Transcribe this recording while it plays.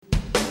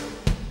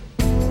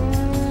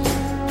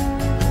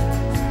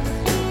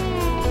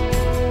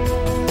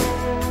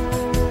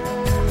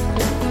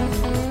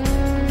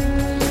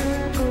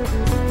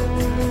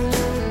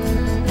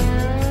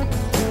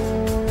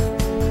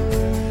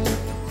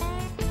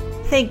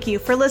Thank you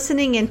for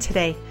listening in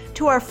today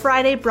to our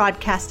Friday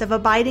broadcast of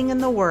Abiding in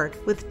the Word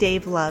with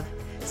Dave Love,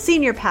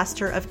 Senior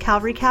Pastor of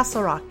Calvary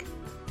Castle Rock.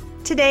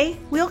 Today,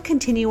 we'll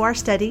continue our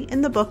study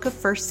in the book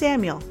of 1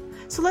 Samuel.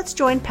 So let's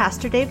join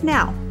Pastor Dave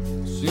now.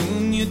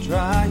 Soon your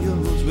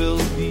trials will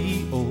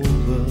be over.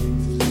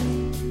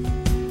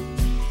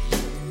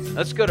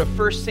 Let's go to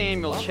 1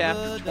 Samuel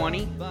chapter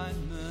 20.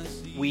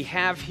 We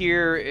have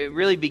here, it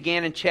really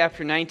began in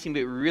chapter 19, but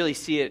we really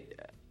see it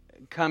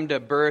come to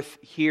birth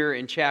here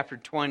in chapter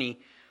 20,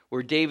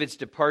 where David's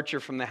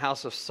departure from the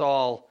house of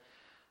Saul.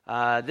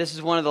 This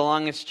is one of the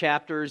longest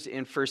chapters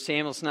in 1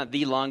 Samuel. It's not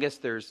the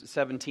longest. There's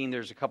 17.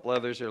 There's a couple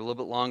others that are a little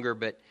bit longer.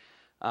 But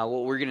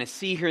what we're going to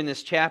see here in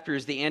this chapter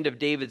is the end of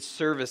David's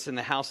service in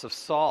the house of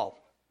Saul.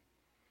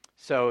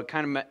 So it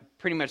kind of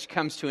pretty much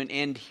comes to an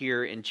end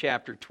here in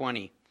chapter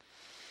 20.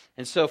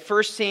 And so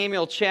 1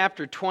 Samuel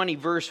chapter 20,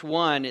 verse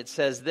 1, it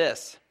says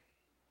this.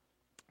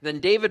 Then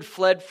David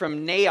fled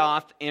from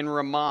Naioth in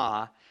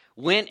Ramah,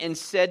 went and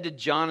said to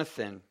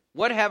Jonathan,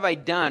 "What have I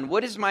done?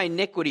 What is my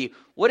iniquity?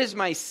 What is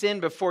my sin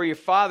before your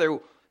father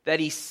that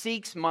he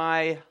seeks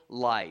my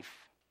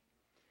life?"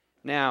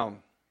 Now,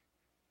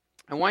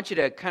 I want you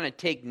to kind of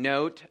take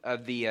note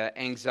of the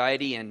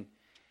anxiety in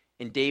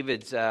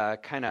David's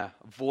kind of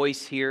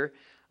voice here.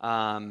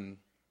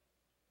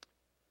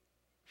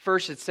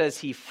 First, it says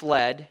he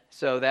fled,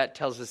 so that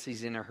tells us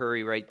he's in a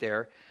hurry right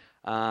there.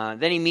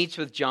 Then he meets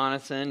with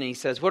Jonathan, and he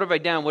says, "What have I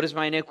done? What is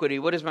my iniquity?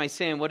 What is my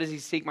sin? What does he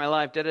seek my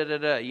life?"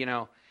 You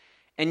know.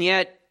 And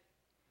yet,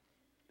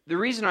 the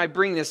reason I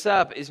bring this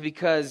up is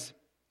because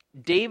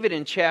David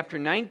in chapter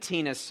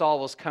 19, as Saul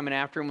was coming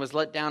after him, was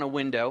let down a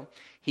window.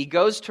 He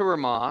goes to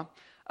Ramah.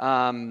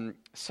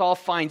 Saul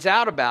finds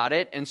out about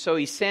it, and so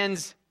he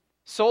sends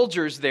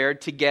soldiers there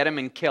to get him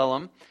and kill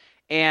him.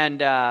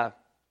 And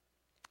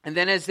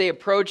then as they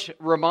approach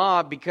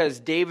Ramah, because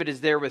David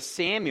is there with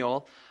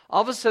Samuel,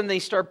 all of a sudden they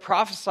start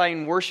prophesying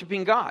and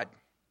worshiping God.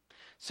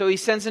 So he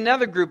sends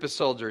another group of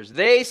soldiers.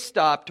 They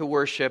stop to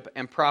worship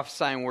and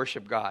prophesy and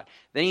worship God.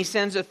 Then he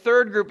sends a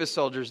third group of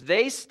soldiers.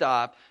 They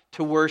stop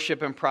to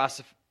worship and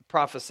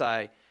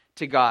prophesy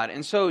to God.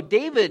 And so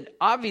David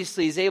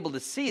obviously is able to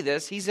see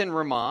this. He's in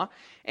Ramah,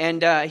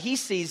 and he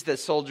sees the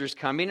soldiers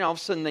coming. And all of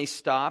a sudden they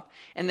stop,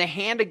 and the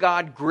hand of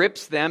God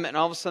grips them, and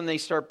all of a sudden they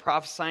start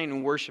prophesying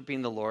and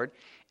worshiping the Lord.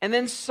 And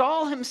then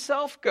Saul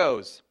himself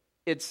goes,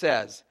 it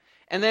says.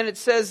 And then it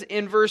says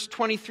in verse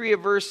 23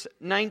 of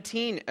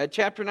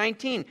chapter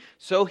 19,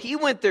 so he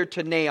went there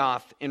to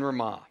Naioth in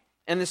Ramah,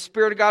 and the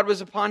Spirit of God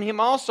was upon him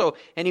also,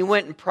 and he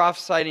went and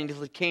prophesied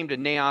until he came to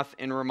Naioth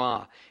in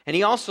Ramah. And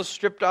he also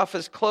stripped off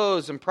his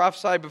clothes and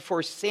prophesied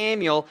before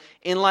Samuel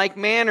in like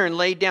manner, and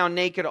lay down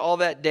naked all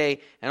that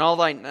day and all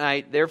that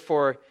night.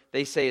 Therefore,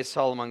 they say, is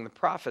Saul among the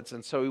prophets.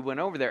 And so he went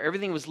over there.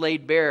 Everything was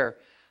laid bare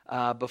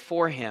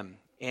before him.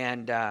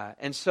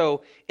 And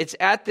so it's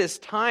at this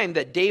time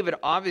that David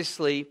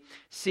obviously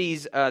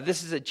sees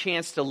this is a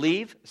chance to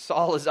leave.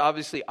 Saul is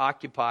obviously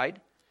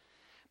occupied.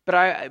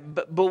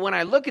 But when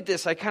I look at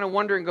this, I kind of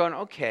wonder and going,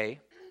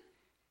 okay,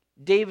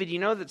 David, you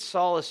know that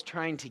Saul is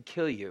trying to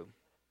kill you.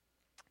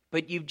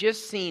 But you've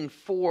just seen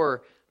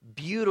 4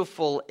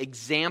 beautiful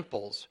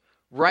examples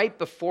right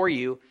before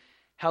you,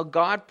 how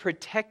God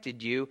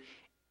protected you.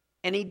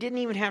 And he didn't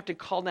even have to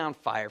call down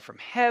fire from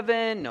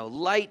heaven, no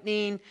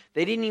lightning.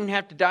 They didn't even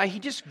have to die. He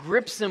just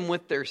grips them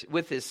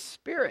with his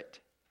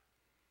spirit,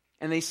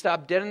 and they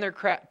stop dead in their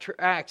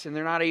tracks, and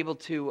they're not able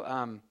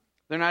to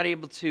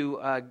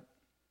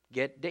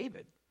get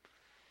David.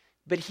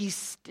 But he's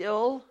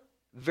still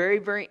very,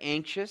 very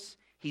anxious.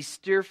 He's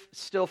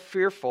still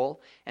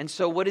fearful. And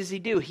so what does he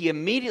do? He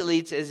immediately,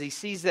 as he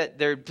sees that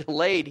they're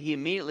delayed, he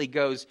immediately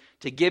goes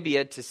to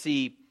Gibeah to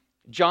see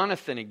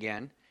Jonathan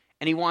again.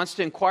 And he wants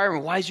to inquire,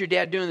 why is your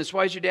dad doing this?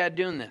 Why is your dad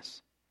doing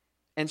this?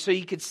 And so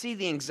you could see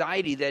the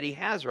anxiety that he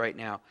has right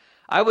now.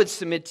 I would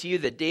submit to you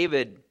that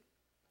David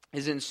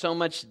is in so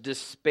much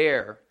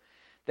despair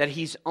that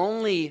he's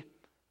only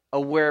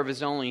aware of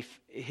his own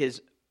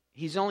fear.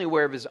 He's only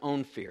aware of his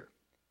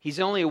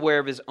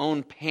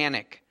own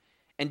panic.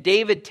 And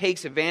David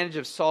takes advantage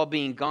of Saul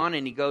being gone,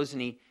 and he goes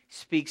and he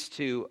speaks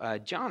to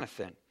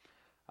Jonathan.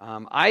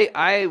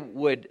 I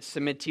would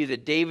submit to you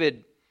that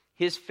David,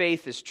 his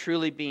faith is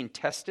truly being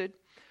tested,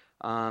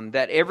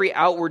 that every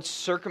outward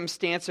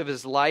circumstance of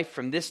his life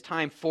from this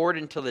time forward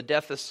until the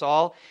death of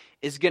Saul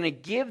is going to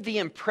give the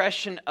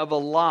impression of a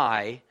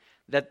lie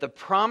that the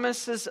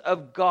promises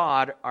of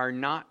God are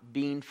not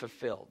being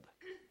fulfilled.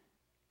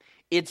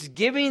 It's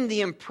giving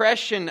the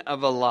impression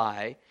of a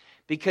lie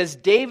because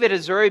David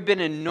has already been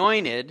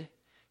anointed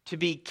to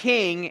be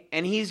king,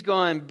 and he's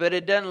going, but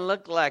it doesn't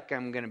look like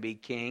I'm going to be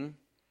king.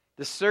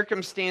 The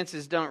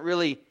circumstances don't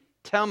really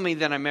tell me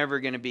that I'm ever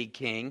going to be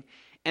king.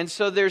 And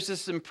so there's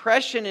this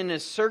impression in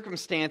his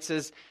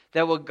circumstances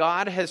that what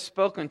God has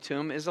spoken to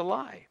him is a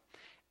lie.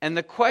 And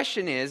the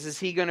question is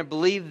he going to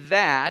believe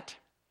that,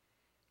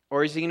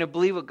 or is he going to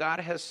believe what God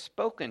has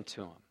spoken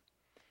to him?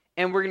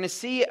 And we're going to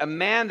see a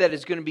man that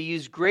is going to be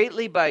used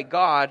greatly by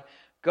God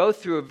go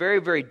through a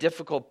very, very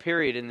difficult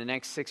period in the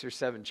next 6 or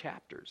 7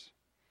 chapters.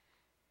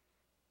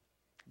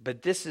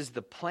 But this is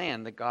the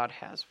plan that God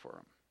has for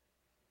him.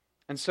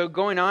 And so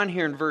going on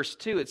here in verse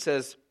 2, it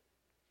says,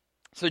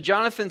 "So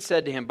Jonathan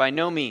said to him, 'By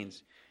no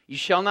means, you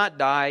shall not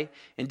die.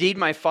 Indeed,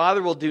 my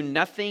father will do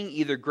nothing,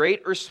 either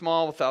great or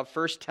small, without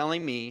first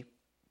telling me.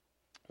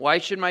 Why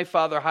should my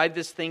father hide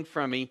this thing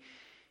from me?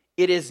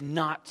 It is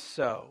not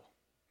so,'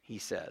 he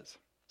says."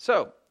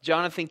 So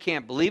Jonathan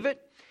can't believe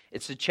it.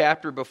 It's a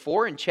chapter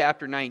before, in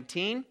chapter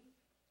 19,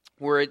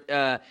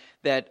 where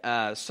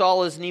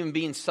Saul isn't even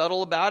being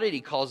subtle about it.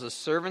 He calls his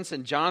servants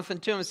and Jonathan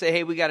to him and say,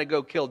 "Hey, we got to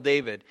go kill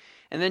David."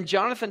 And then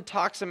Jonathan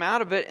talks him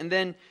out of it, and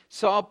then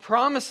Saul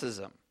promises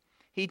him.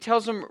 He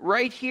tells him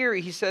right here,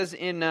 he says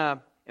in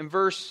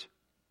verse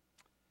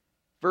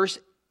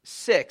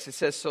 6, it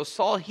says, "So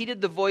Saul heeded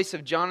the voice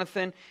of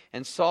Jonathan,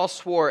 and Saul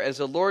swore, 'As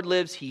the Lord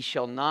lives, he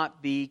shall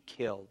not be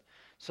killed.'"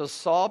 So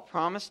Saul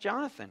promised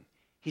Jonathan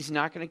he's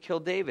not going to kill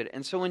David.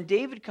 And so when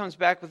David comes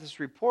back with this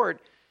report,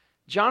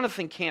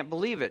 Jonathan can't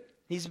believe it.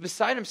 He's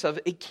beside himself.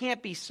 It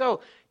can't be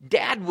so.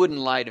 Dad wouldn't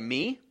lie to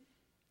me,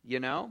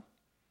 you know.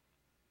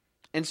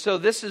 And so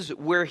this is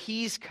where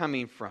he's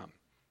coming from.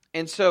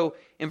 And so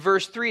in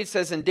verse 3 it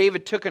says, "And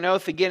David took an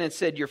oath again and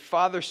said, 'Your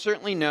father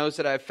certainly knows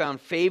that I have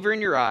found favor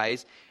in your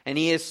eyes, and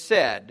he has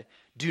said,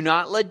 do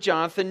not let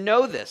Jonathan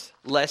know this,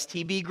 lest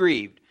he be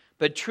grieved.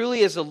 But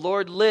truly as the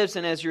Lord lives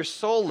and as your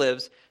soul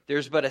lives,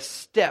 there's but a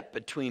step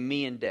between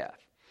me and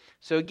death.'"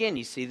 So again,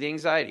 you see the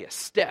anxiety, a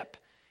step.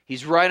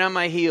 He's right on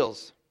my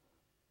heels.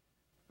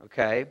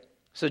 Okay?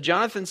 So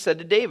Jonathan said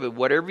to David,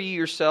 "Whatever you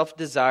yourself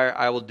desire,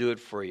 I will do it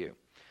for you."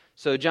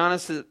 So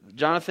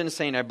Jonathan is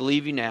saying, "I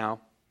believe you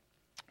now.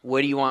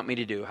 What do you want me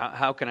to do?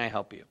 How can I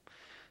help you?"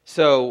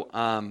 So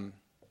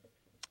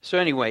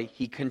anyway,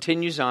 he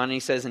continues on and he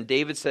says, "And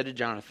David said to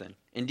Jonathan,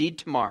 'Indeed,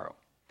 tomorrow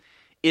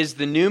is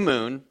the new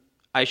moon.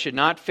 I should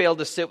not fail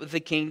to sit with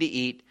the king to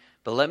eat,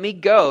 but let me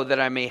go that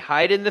I may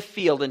hide in the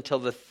field until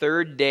the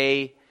third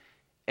day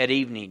at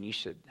evening.'" You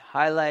should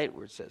highlight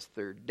where it says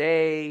third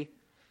day.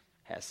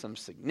 Has some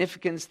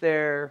significance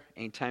there.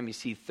 Anytime you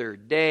see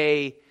third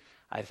day,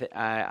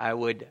 I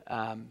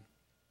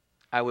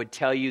would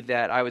tell you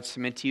that I would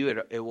submit to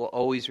you it will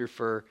always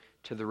refer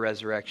to the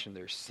resurrection.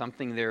 There's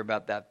something there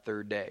about that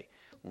third day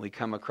when we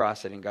come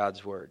across it in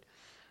God's word.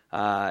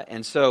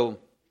 And so,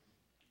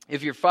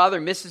 "If your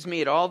father misses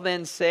me at all,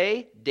 then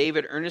say,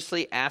 David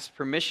earnestly asked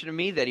permission of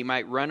me that he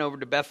might run over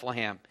to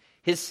Bethlehem,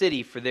 his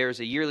city, for there is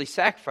a yearly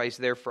sacrifice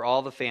there for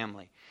all the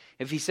family.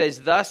 If he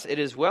says, 'Thus it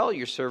is well,'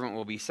 your servant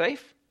will be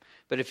safe.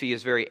 But if he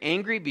is very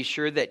angry, be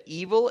sure that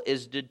evil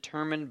is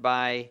determined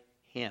by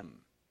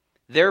him.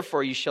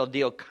 Therefore you shall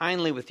deal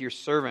kindly with your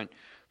servant,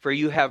 for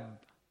you have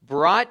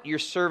brought your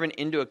servant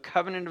into a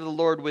covenant of the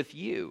Lord with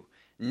you.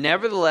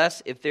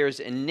 Nevertheless, if there is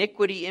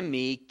iniquity in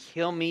me,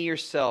 kill me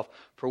yourself,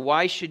 for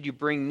why should you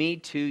bring me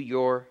to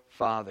your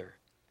father?"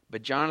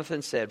 But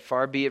Jonathan said,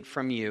 "Far be it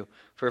from you,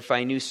 for if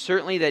I knew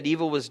certainly that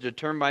evil was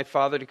determined by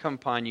father to come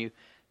upon you,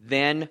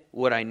 then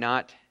would I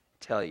not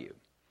tell you."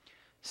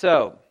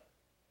 So,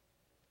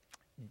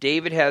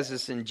 David has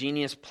this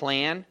ingenious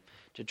plan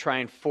to try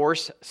and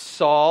force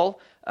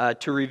Saul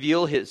to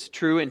reveal his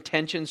true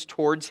intentions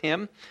towards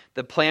him.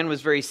 The plan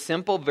was very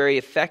simple, very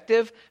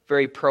effective,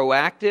 very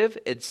proactive.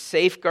 It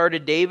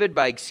safeguarded David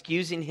by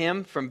excusing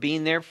him from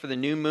being there for the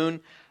new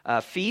moon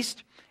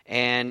feast,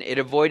 and it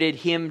avoided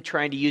him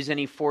trying to use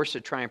any force to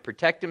try and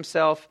protect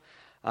himself.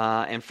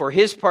 And for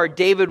his part,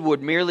 David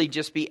would merely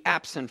just be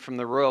absent from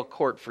the royal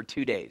court for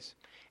 2 days.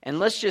 And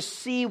let's just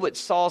see what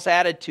Saul's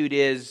attitude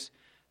is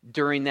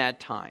during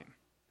that time,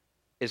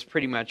 is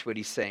pretty much what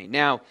he's saying.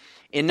 Now,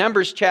 in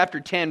Numbers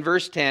chapter 10,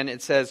 verse 10,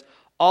 it says,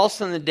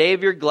 "Also in the day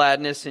of your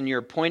gladness and your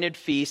appointed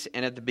feasts,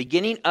 and at the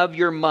beginning of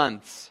your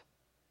months,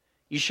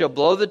 you shall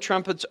blow the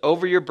trumpets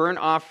over your burnt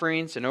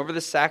offerings and over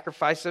the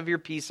sacrifice of your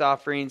peace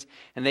offerings,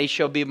 and they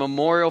shall be a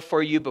memorial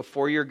for you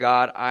before your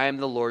God. I am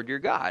the Lord your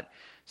God."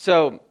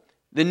 So,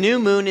 the new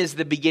moon is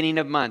the beginning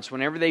of months.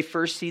 Whenever they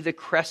first see the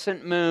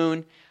crescent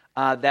moon,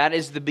 that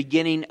is the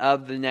beginning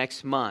of the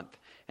next month.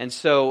 And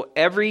so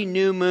every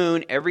new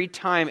moon, every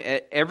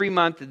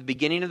month, at the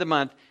beginning of the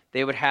month,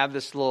 they would have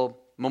this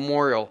little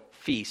memorial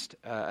feast,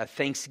 a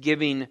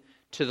thanksgiving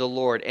to the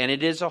Lord. And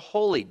it is a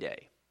holy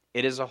day.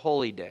 It is a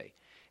holy day.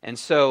 And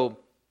so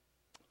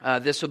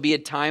this would be a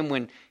time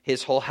when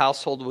his whole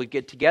household would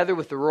get together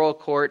with the royal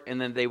court, and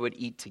then they would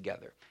eat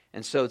together.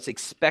 And so it's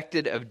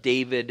expected of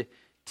David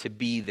to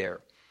be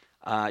there.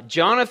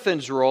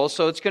 Jonathan's role,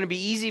 so it's going to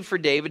be easy for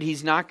David.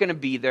 He's not going to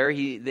be there.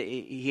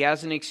 He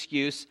has an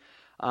excuse.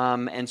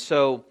 And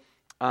so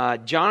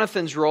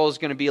Jonathan's role is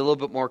going to be a little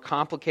bit more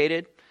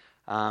complicated.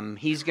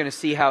 He's going to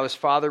see how his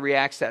father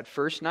reacts that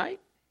first night.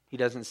 He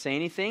doesn't say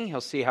anything.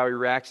 He'll see how he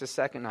reacts the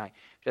second night.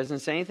 If he doesn't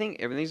say anything,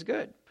 everything's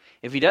good.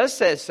 If he does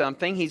say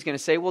something, he's going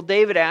to say, "Well,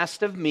 David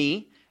asked of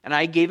me, and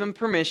I gave him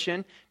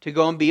permission to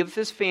go and be with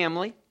his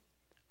family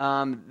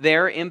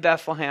there in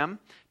Bethlehem,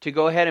 to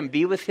go ahead and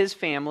be with his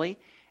family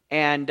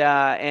and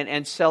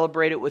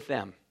celebrate it with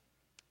them."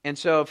 And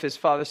so if his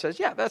father says,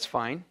 "Yeah, that's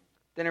fine,"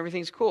 then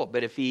everything's cool.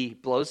 But if he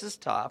blows his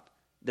top,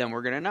 then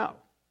we're going to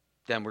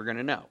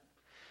know.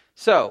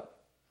 So,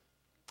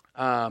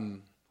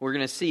 We're going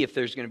to see if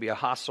there's going to be a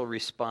hostile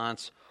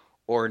response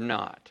or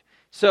not.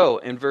 So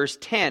in verse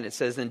 10 it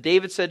says, "Then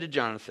David said to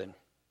Jonathan,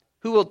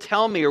 'Who will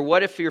tell me, or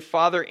what if your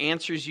father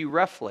answers you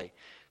roughly?'"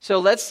 So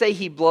let's say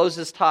he blows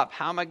his top.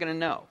 How am I going to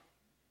know?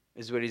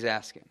 Is what he's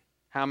asking.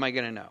 How am I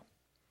going to know?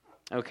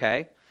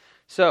 Okay.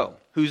 So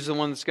who's the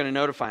one that's going to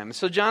notify him?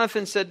 So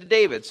Jonathan said to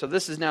David. So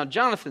this is now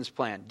Jonathan's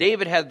plan.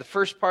 David had the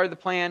first part of the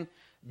plan.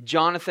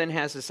 Jonathan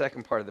has the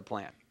second part of the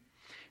plan.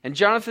 And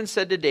Jonathan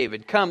said to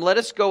David, "Come, let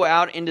us go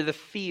out into the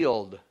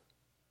field."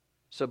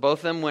 So both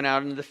of them went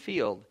out into the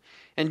field.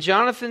 And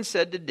Jonathan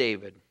said to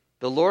David,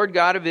 "The Lord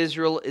God of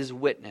Israel is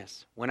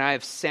witness. When I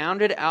have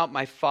sounded out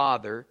my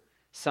father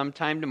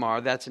sometime tomorrow,"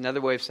 that's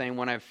another way of saying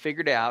when I've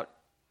figured out,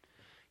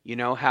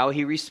 how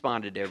he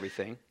responded to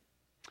everything,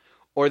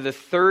 or the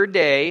third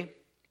day,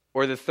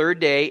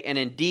 and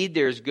indeed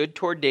there is good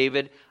toward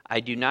David, I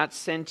do not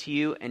send to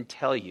you and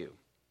tell you.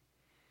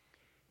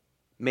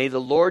 May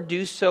the Lord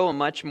do so and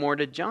much more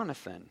to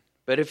Jonathan.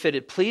 But if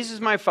it pleases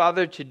my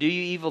father to do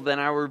you evil, then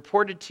I will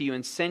report it to you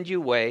and send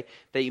you away,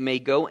 that you may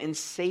go in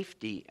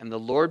safety, and the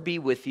Lord be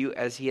with you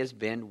as he has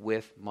been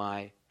with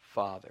my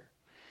father."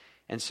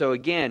 And so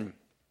again,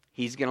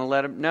 he's going to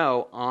let him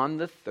know on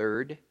the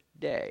third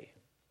day.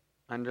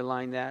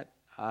 Underline that,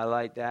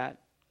 highlight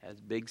that,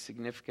 has big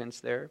significance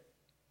there.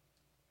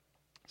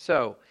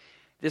 So,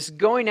 this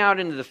going out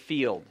into the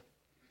field,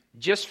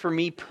 just for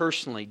me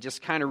personally,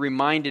 just kind of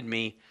reminded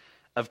me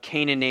of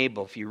Cain and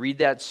Abel. If you read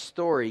that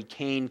story,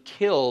 Cain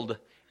killed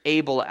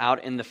Abel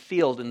out in the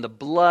field, and the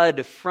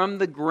blood from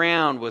the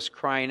ground was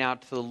crying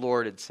out to the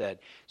Lord, it said.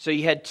 So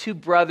you had two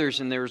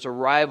brothers, and there was a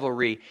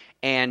rivalry,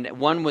 and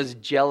one was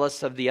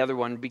jealous of the other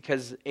one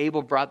because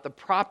Abel brought the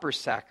proper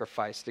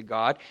sacrifice to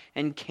God,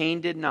 and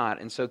Cain did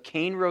not. And so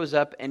Cain rose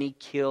up and he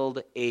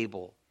killed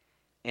Abel.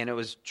 And it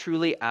was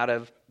truly out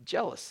of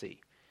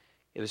jealousy.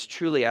 It was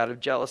truly out of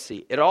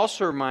jealousy. It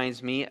also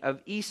reminds me of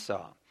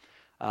Esau.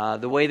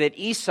 The way that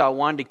Esau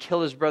wanted to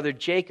kill his brother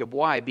Jacob.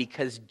 Why?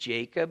 Because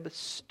Jacob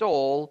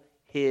stole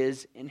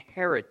his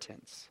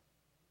inheritance.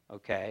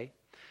 Okay?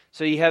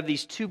 So you have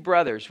these two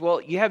brothers.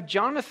 Well, you have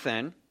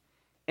Jonathan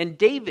and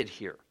David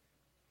here.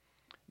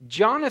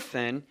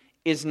 Jonathan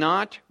is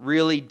not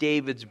really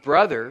David's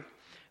brother,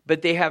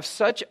 but they have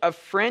such a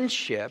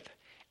friendship,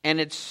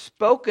 and it's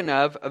spoken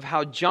of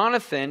how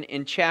Jonathan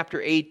in chapter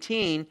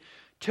 18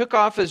 took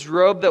off his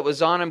robe that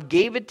was on him,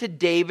 gave it to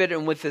David,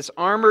 and with his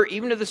armor,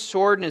 even to the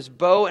sword and his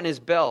bow and his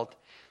belt.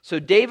 So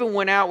David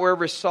went out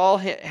wherever Saul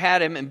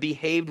had him and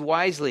behaved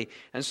wisely.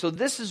 And so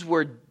this is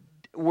where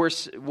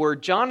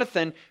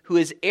Jonathan, who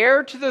is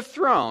heir to the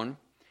throne,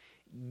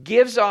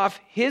 gives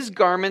off his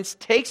garments,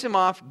 takes them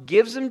off,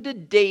 gives them to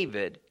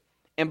David.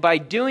 And by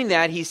doing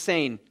that, he's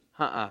saying,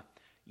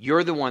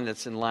 you're the one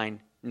that's in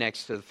line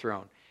next to the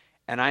throne.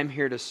 And I'm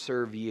here to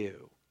serve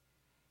you.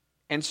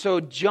 And so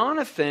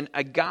Jonathan,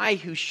 a guy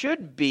who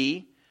should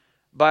be,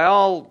 by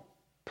all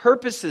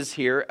purposes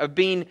here, of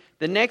being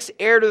the next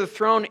heir to the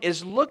throne,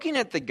 is looking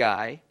at the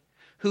guy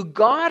who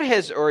God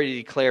has already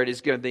declared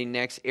is going to be the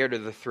next heir to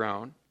the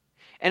throne.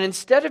 And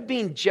instead of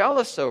being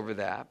jealous over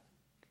that,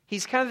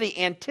 he's kind of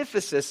the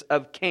antithesis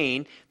of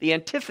Cain, the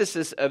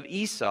antithesis of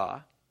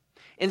Esau.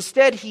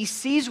 Instead, he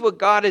sees what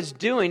God is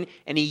doing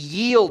and he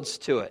yields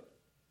to it.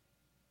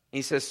 And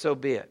he says, so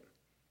be it.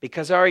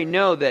 Because I already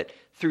know that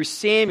through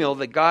Samuel,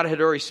 that God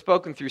had already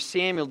spoken through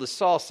Samuel to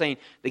Saul, saying,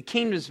 the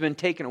kingdom's been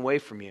taken away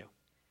from you.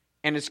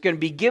 And it's going to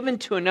be given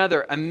to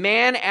another, a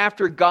man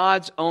after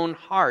God's own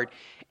heart.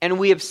 And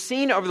we have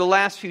seen over the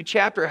last few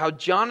chapters how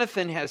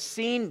Jonathan has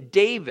seen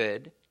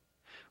David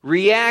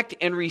react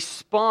and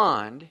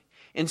respond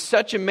in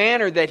such a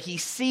manner that he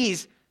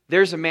sees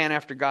there's a man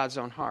after God's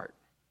own heart.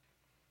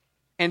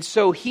 And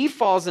so he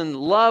falls in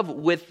love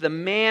with the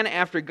man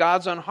after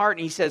God's own heart.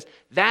 And he says,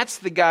 that's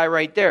the guy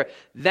right there.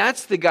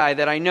 That's the guy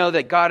that I know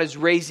that God is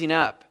raising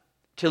up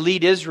to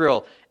lead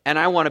Israel. And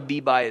I want to be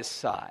by his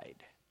side.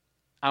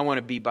 I want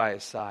to be by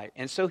his side.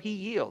 And so he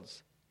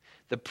yields.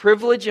 The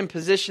privilege and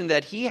position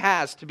that he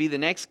has to be the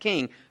next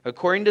king,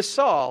 according to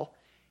Saul,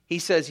 he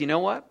says, you know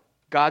what?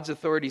 God's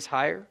authority is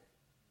higher.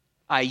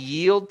 I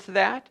yield to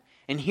that.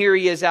 And here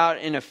he is out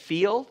in a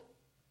field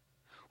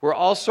where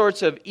all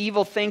sorts of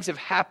evil things have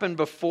happened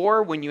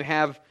before, when you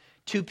have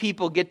two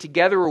people get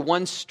together or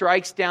one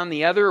strikes down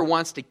the other or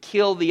wants to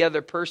kill the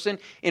other person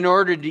in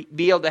order to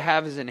be able to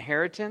have his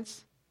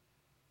inheritance.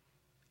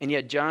 And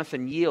yet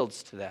Jonathan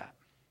yields to that.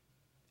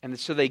 And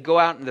so they go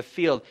out in the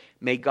field.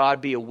 May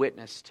God be a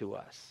witness to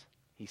us,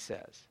 he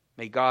says.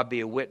 May God be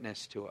a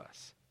witness to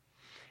us.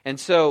 And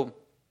so,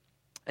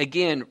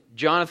 again,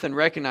 Jonathan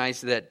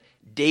recognized that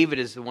David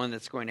is the one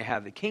that's going to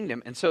have the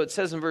kingdom. And so it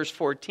says in verse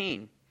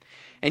 14,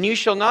 and you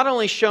shall not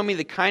only show me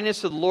the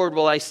kindness of the Lord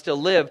while I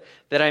still live,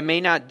 that I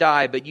may not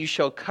die, but you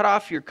shall cut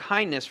off your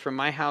kindness from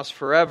my house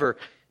forever.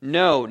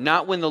 No,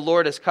 not when the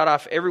Lord has cut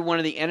off every one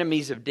of the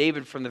enemies of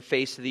David from the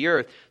face of the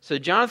earth. So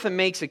Jonathan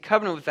makes a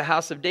covenant with the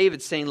house of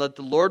David, saying, let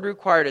the Lord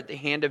require it at the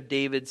hand of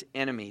David's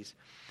enemies.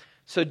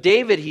 So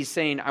David, he's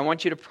saying, I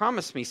want you to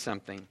promise me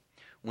something.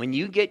 When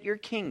you get your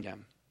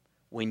kingdom,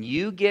 when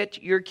you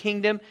get your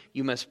kingdom,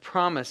 you must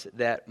promise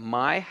that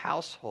my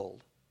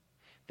household,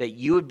 that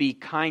you would be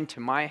kind to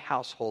my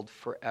household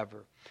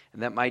forever,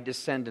 and that my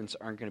descendants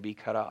aren't going to be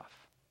cut off.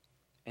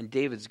 And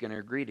David's going to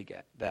agree to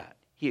get that.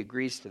 He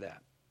agrees to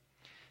that.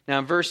 Now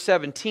in verse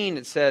 17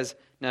 it says,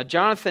 now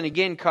Jonathan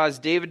again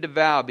caused David to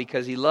vow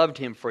because he loved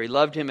him, for he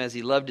loved him as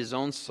he loved his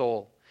own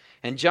soul.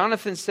 And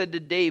Jonathan said to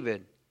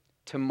David,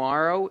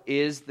 tomorrow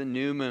is the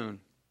new moon,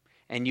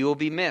 and you will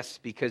be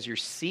missed because your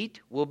seat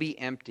will be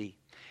empty.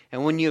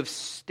 And when you have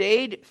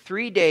stayed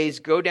 3 days,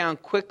 go down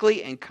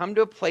quickly and come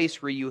to a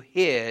place where you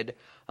hid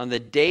on the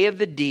day of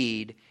the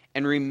deed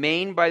and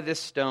remain by this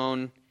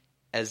stone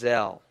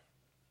Ezel.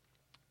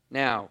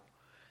 Now,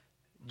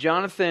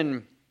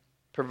 Jonathan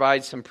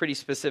provides some pretty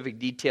specific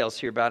details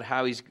here about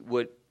how he's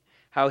going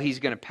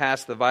to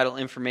pass the vital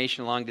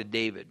information along to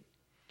David.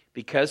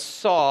 Because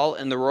Saul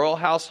and the royal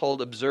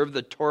household observed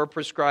the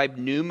Torah-prescribed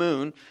new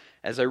moon,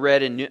 as I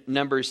read in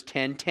Numbers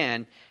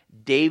 10:10,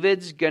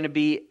 David's going to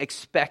be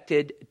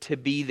expected to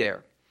be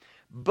there.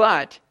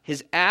 But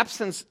his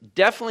absence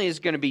definitely is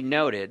going to be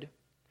noted.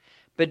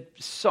 But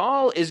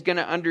Saul is going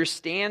to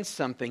understand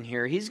something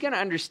here. He's going to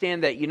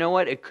understand that, you know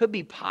what, it could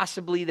be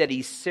possibly that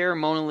he's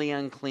ceremonially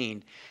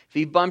unclean. If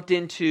he bumped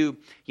into,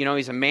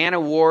 he's a man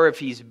of war, if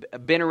he's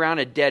been around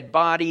a dead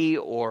body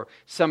or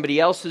somebody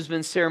else who's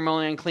been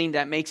ceremonially unclean,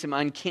 that makes him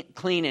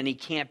unclean and he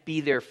can't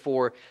be there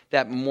for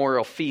that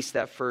memorial feast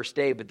that first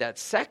day. But that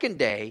second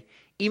day,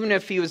 even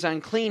if he was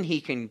unclean,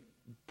 he can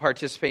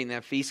participate in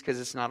that feast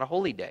because it's not a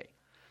holy day.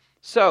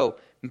 So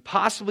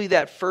possibly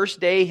that first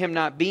day, him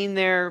not being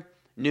there,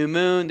 new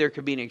moon, there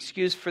could be an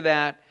excuse for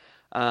that.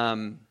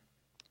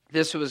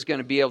 This was going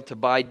to be able to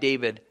buy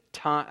David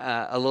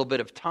a little bit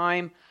of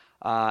time.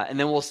 And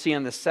then we'll see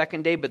on the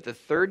second day. But the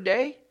third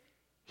day,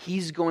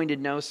 he's going to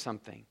know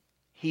something.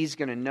 He's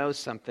going to know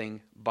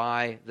something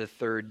by the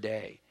third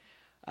day.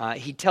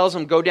 He tells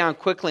him, go down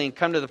quickly and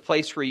come to the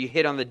place where you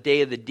hid on the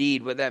day of the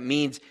deed. What that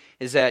means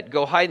is that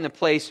go hide in the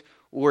place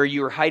where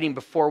you were hiding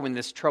before when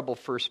this trouble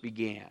first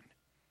began.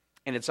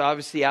 And it's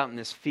obviously out in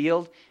this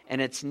field,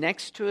 and it's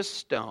next to a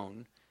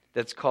stone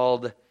that's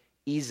called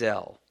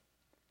Ezel.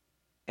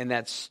 And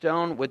that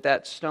stone, what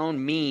that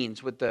stone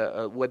means, what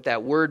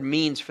that word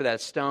means for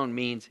that stone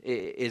means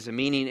is a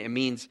meaning. It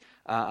means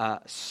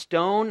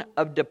stone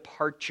of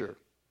departure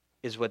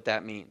is what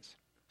that means.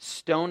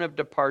 Stone of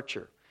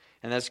departure.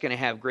 And that's going to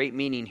have great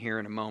meaning here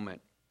in a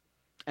moment.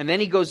 And then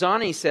he goes on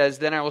and he says,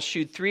 then I will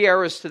shoot 3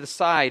 arrows to the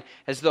side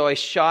as though I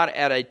shot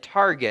at a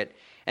target.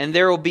 And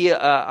there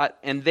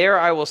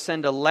I will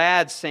send a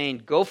lad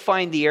saying, go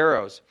find the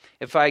arrows.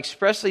 If I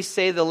expressly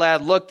say to the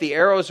lad, look, the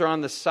arrows are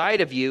on the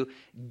side of you,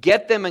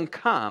 get them and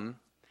come,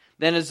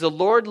 then as the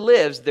Lord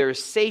lives, there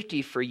is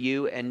safety for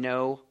you and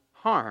no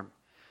harm.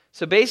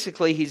 So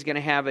basically, he's going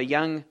to have a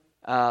young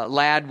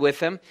lad with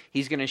him.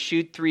 He's going to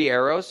shoot 3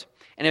 arrows.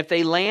 And if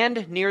they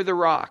land near the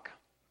rock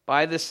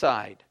by the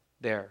side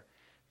there,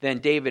 then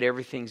David,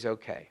 everything's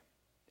okay.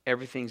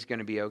 Everything's going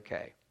to be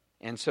okay.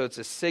 And so it's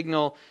a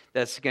signal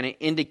that's going to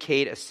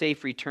indicate a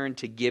safe return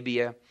to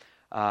Gibeah.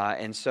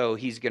 And so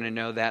he's going to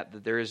know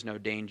that there is no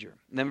danger.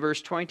 And then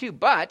verse 22,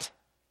 but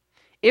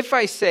if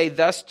I say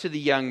thus to the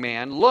young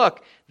man,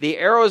 look, the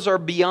arrows are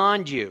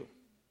beyond you.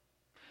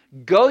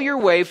 Go your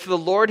way, for the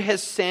Lord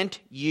has sent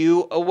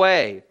you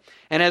away.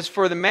 And as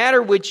for the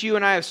matter which you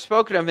and I have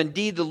spoken of,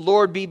 indeed the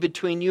Lord be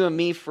between you and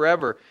me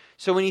forever.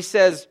 So when he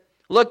says,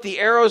 look, the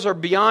arrows are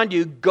beyond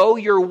you, go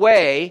your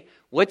way,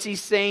 what's he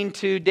saying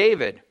to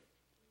David?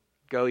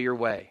 Go your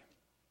way.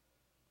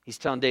 He's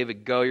telling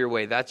David, go your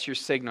way. That's your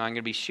signal. I'm going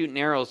to be shooting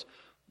arrows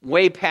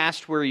way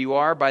past where you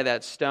are by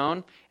that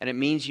stone, and it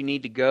means you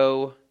need to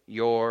go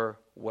your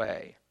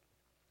way.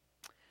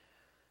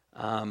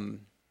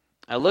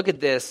 I look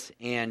at this,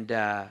 and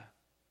I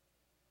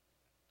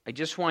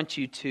just want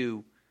you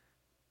to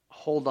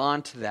hold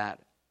on to that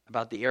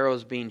about the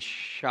arrows being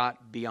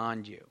shot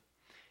beyond you.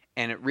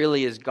 And it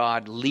really is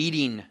God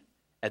leading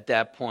at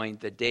that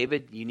point that,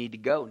 David, you need to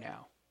go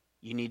now.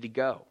 You need to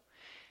go.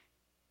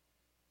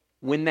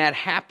 When that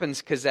happens,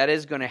 because that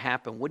is going to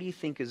happen, what do you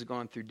think is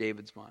going through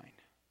David's mind?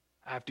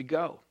 I have to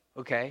go,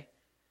 okay?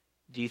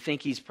 Do you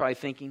think he's probably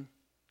thinking,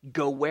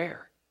 go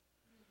where?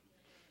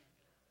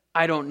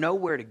 I don't know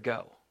where to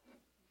go.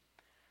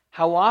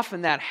 How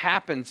often that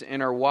happens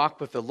in our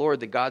walk with the Lord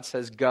that God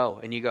says go,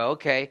 and you go,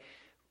 okay,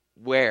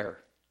 where?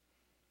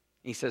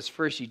 He says,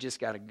 first you just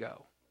got to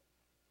go.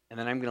 And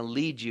then I'm going to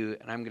lead you,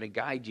 and I'm going to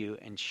guide you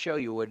and show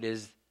you what it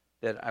is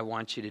that I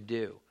want you to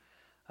do.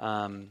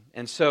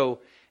 And so,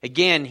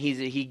 again,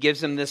 he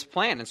gives them this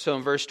plan. And so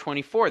in verse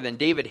 24, then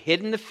David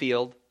hid in the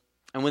field,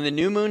 and when the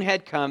new moon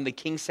had come, the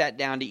king sat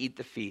down to eat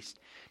the feast.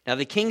 Now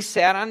the king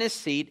sat on his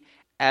seat,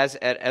 as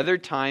at other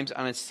times,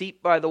 on a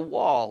seat by the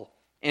wall.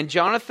 And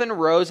Jonathan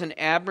arose, and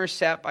Abner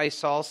sat by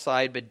Saul's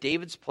side, but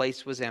David's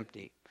place was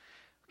empty.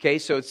 Okay,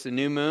 so it's the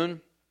new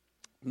moon,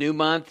 new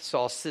month.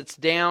 Saul sits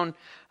down.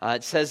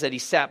 It says that he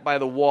sat by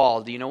the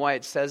wall. Do you know why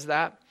it says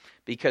that?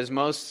 Because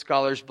most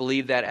scholars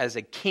believe that as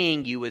a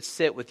king, you would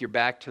sit with your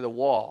back to the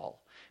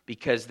wall.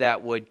 because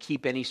that would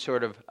keep any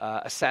sort of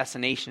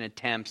assassination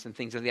attempts and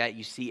things like that.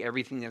 You see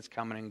everything that's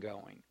coming and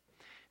going.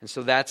 And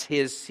so that's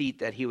his seat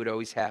that he would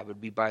always have,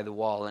 would be by the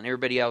wall. And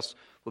everybody else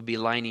would be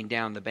lining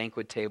down the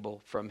banquet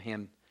table from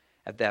him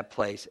at that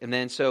place. And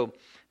then so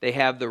they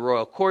have the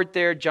royal court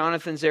there.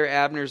 Jonathan's there,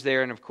 Abner's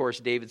there, and of course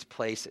David's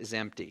place is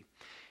empty.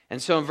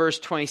 And so in verse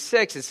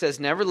 26 it says,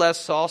 "Nevertheless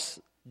Saul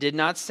did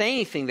not say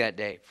anything that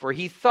day, for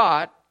he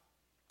thought,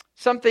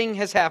 something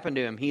has happened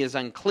to him. He is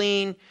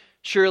unclean.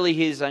 Surely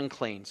he is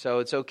unclean." So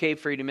it's okay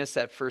for you to miss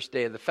that first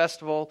day of the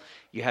festival.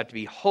 You have to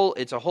be whole.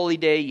 It's a holy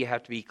day. You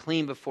have to be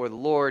clean before the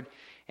Lord.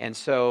 And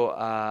so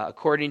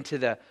according to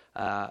the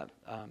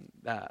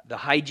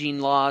hygiene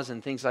laws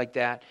and things like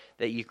that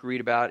you can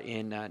read about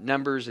in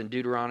Numbers and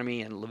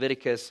Deuteronomy and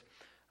Leviticus.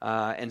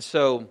 And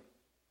so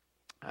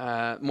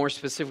more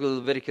specifically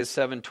Leviticus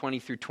 7:20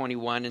 through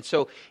 21. And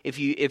so if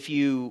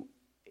you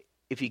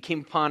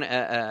came upon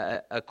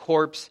a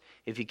corpse,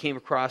 if you came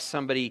across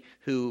somebody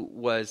who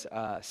was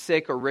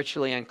sick or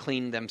ritually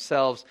unclean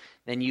themselves,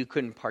 then you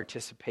couldn't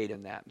participate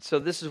in that. So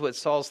this is what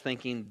Saul's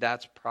thinking.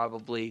 That's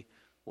probably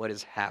what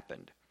has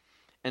happened.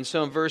 And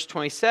so in verse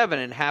 27,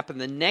 it happened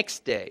the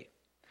next day,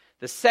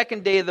 the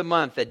second day of the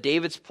month, that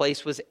David's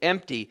place was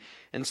empty.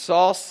 And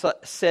Saul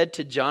said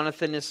to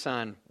Jonathan his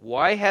son,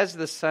 "Why has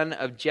the son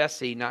of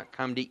Jesse not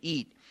come to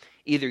eat,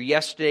 either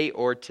yesterday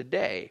or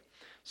today?"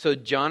 So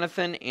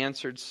Jonathan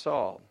answered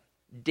Saul,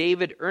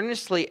 "David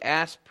earnestly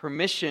asked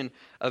permission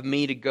of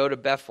me to go to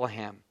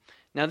Bethlehem."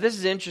 Now this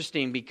is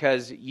interesting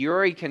because you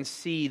already can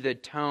see the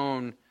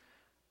tone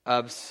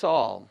of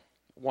Saul.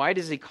 Why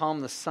does he call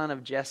him the son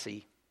of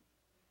Jesse?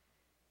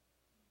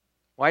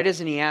 Why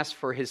doesn't he ask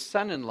for his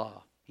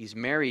son-in-law? He's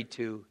married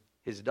to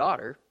his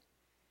daughter.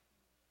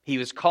 He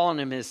was calling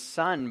him his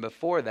son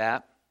before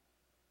that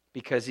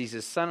because he's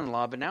his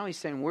son-in-law, but now he's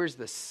saying, "Where's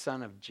the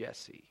son of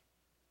Jesse?"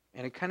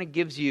 And it kind of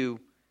gives you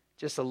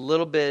just a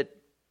little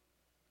bit,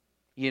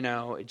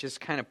 it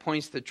just kind of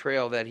points the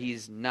trail that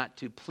he's not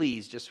too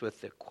pleased just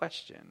with the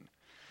question.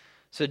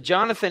 So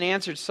Jonathan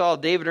answered Saul,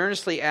 "David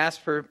earnestly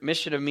asked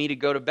permission of me to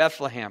go to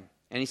Bethlehem.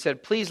 And he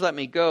said, 'Please let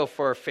me go,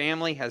 for our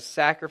family has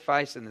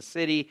sacrificed in the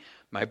city.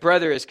 My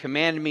brother has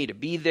commanded me to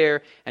be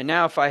there. And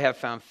now if I have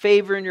found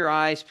favor in your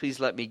eyes, please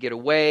let me get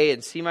away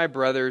and see my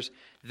brothers.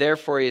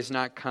 Therefore he has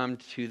not come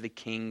to the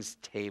king's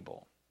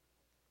table.'"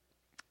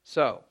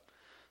 So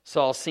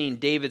Saul seen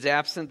David's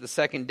absent the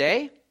second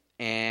day,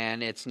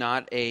 and it's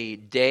not a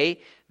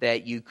day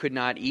that you could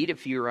not eat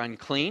if you were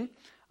unclean.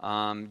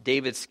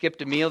 David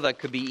skipped a meal that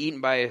could be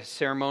eaten by a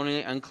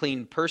ceremonially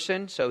unclean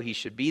person, so he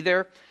should be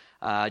there.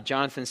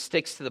 Jonathan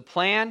sticks to the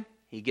plan.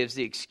 He gives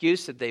the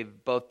excuse that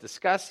they've both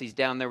discussed. He's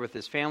down there with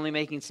his family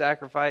making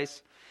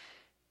sacrifice.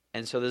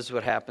 And so this is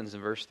what happens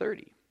in verse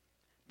 30.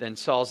 Then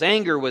Saul's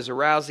anger was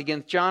aroused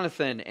against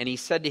Jonathan, and he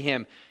said to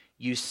him,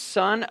 "You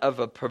son of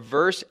a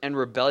perverse and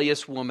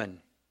rebellious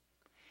woman."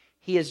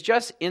 He has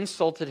just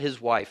insulted his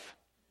wife.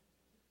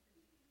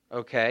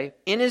 Okay?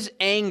 In his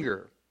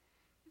anger,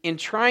 in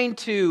trying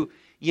to,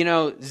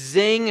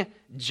 zing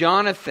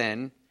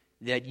Jonathan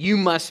that you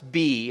must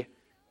be,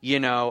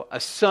 a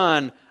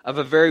son of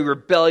a very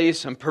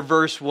rebellious and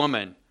perverse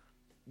woman.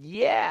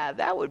 Yeah,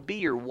 that would be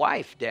your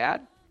wife,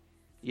 Dad.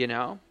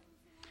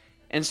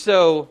 And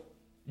so,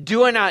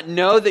 do I not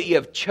know that you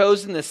have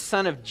chosen the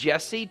son of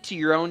Jesse to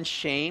your own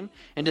shame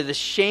and to the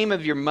shame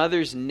of your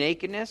mother's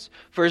nakedness?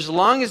 For as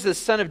long as the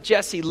son of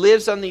Jesse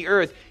lives on the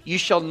earth, you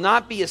shall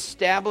not be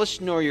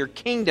established nor your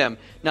kingdom.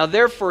 Now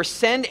therefore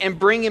send and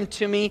bring him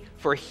to me,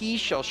 for he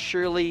shall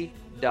surely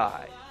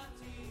die.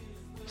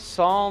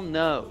 Saul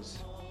knows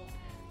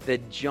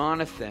that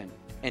Jonathan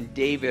and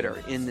David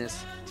are in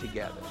this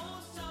together.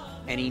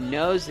 And he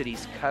knows that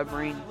he's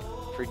covering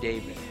for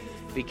David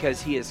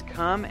because he has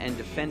come and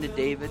defended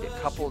David a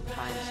couple of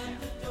times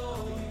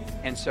now.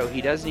 And so he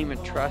doesn't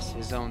even trust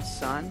his own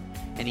son.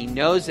 And he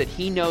knows that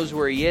he knows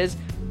where he is.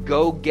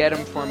 Go get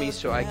him for me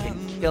so I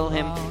can kill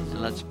him.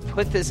 And let's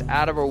put this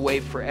out of our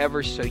way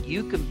forever so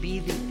you can be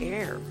the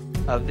heir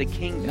of the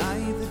kingdom.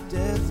 Neither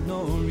death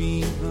nor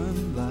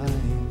even life.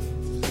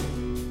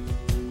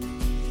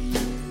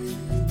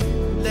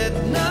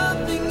 Let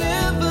nothing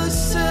ever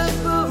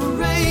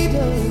separate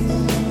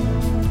us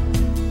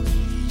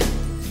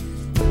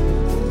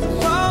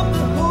from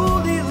the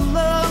holy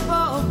love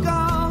of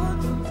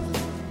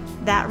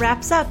God. That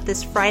wraps up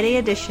this Friday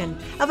edition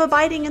of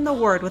Abiding in the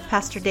Word with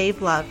Pastor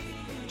Dave Love.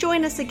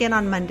 Join us again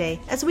on Monday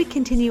as we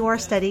continue our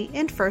study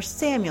in 1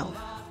 Samuel.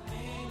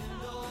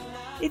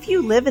 If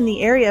you live in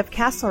the area of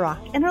Castle Rock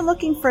and are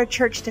looking for a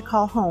church to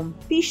call home,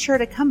 be sure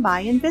to come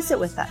by and visit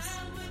with us.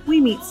 We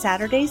meet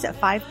Saturdays at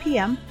 5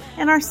 p.m.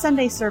 and our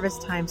Sunday service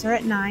times are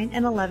at 9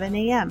 and 11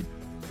 a.m.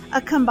 A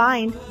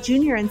combined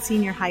junior and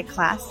senior high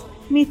class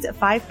meets at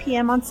 5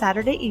 p.m. on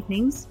Saturday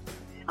evenings.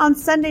 On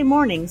Sunday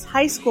mornings,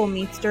 high school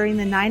meets during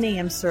the 9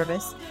 a.m.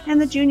 service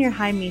and the junior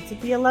high meets at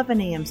the 11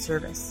 a.m.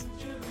 service.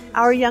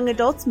 Our young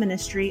adults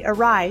ministry,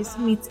 Arise,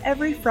 meets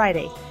every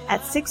Friday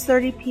at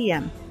 6:30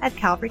 p.m. at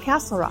Calvary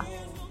Castle Rock.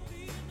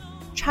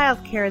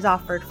 Childcare is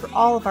offered for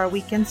all of our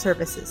weekend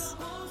services.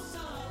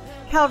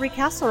 Calvary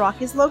Castle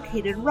Rock is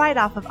located right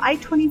off of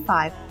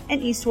I-25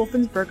 and East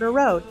Wolfensberger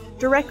Road,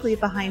 directly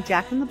behind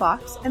Jack in the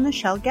Box and the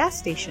Shell gas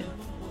station.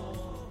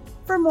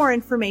 For more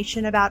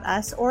information about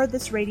us or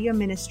this radio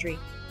ministry,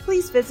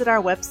 please visit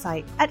our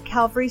website at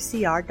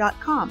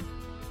calvarycr.com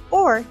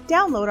or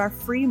download our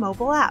free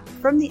mobile app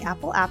from the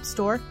Apple App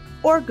Store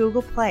or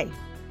Google Play.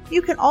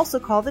 You can also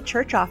call the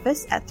church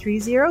office at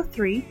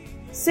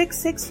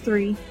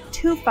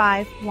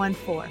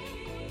 303-663-2514.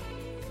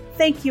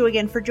 Thank you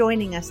again for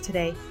joining us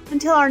today.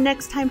 Until our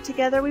next time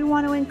together, we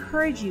want to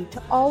encourage you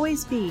to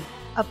always be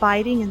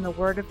abiding in the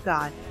Word of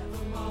God.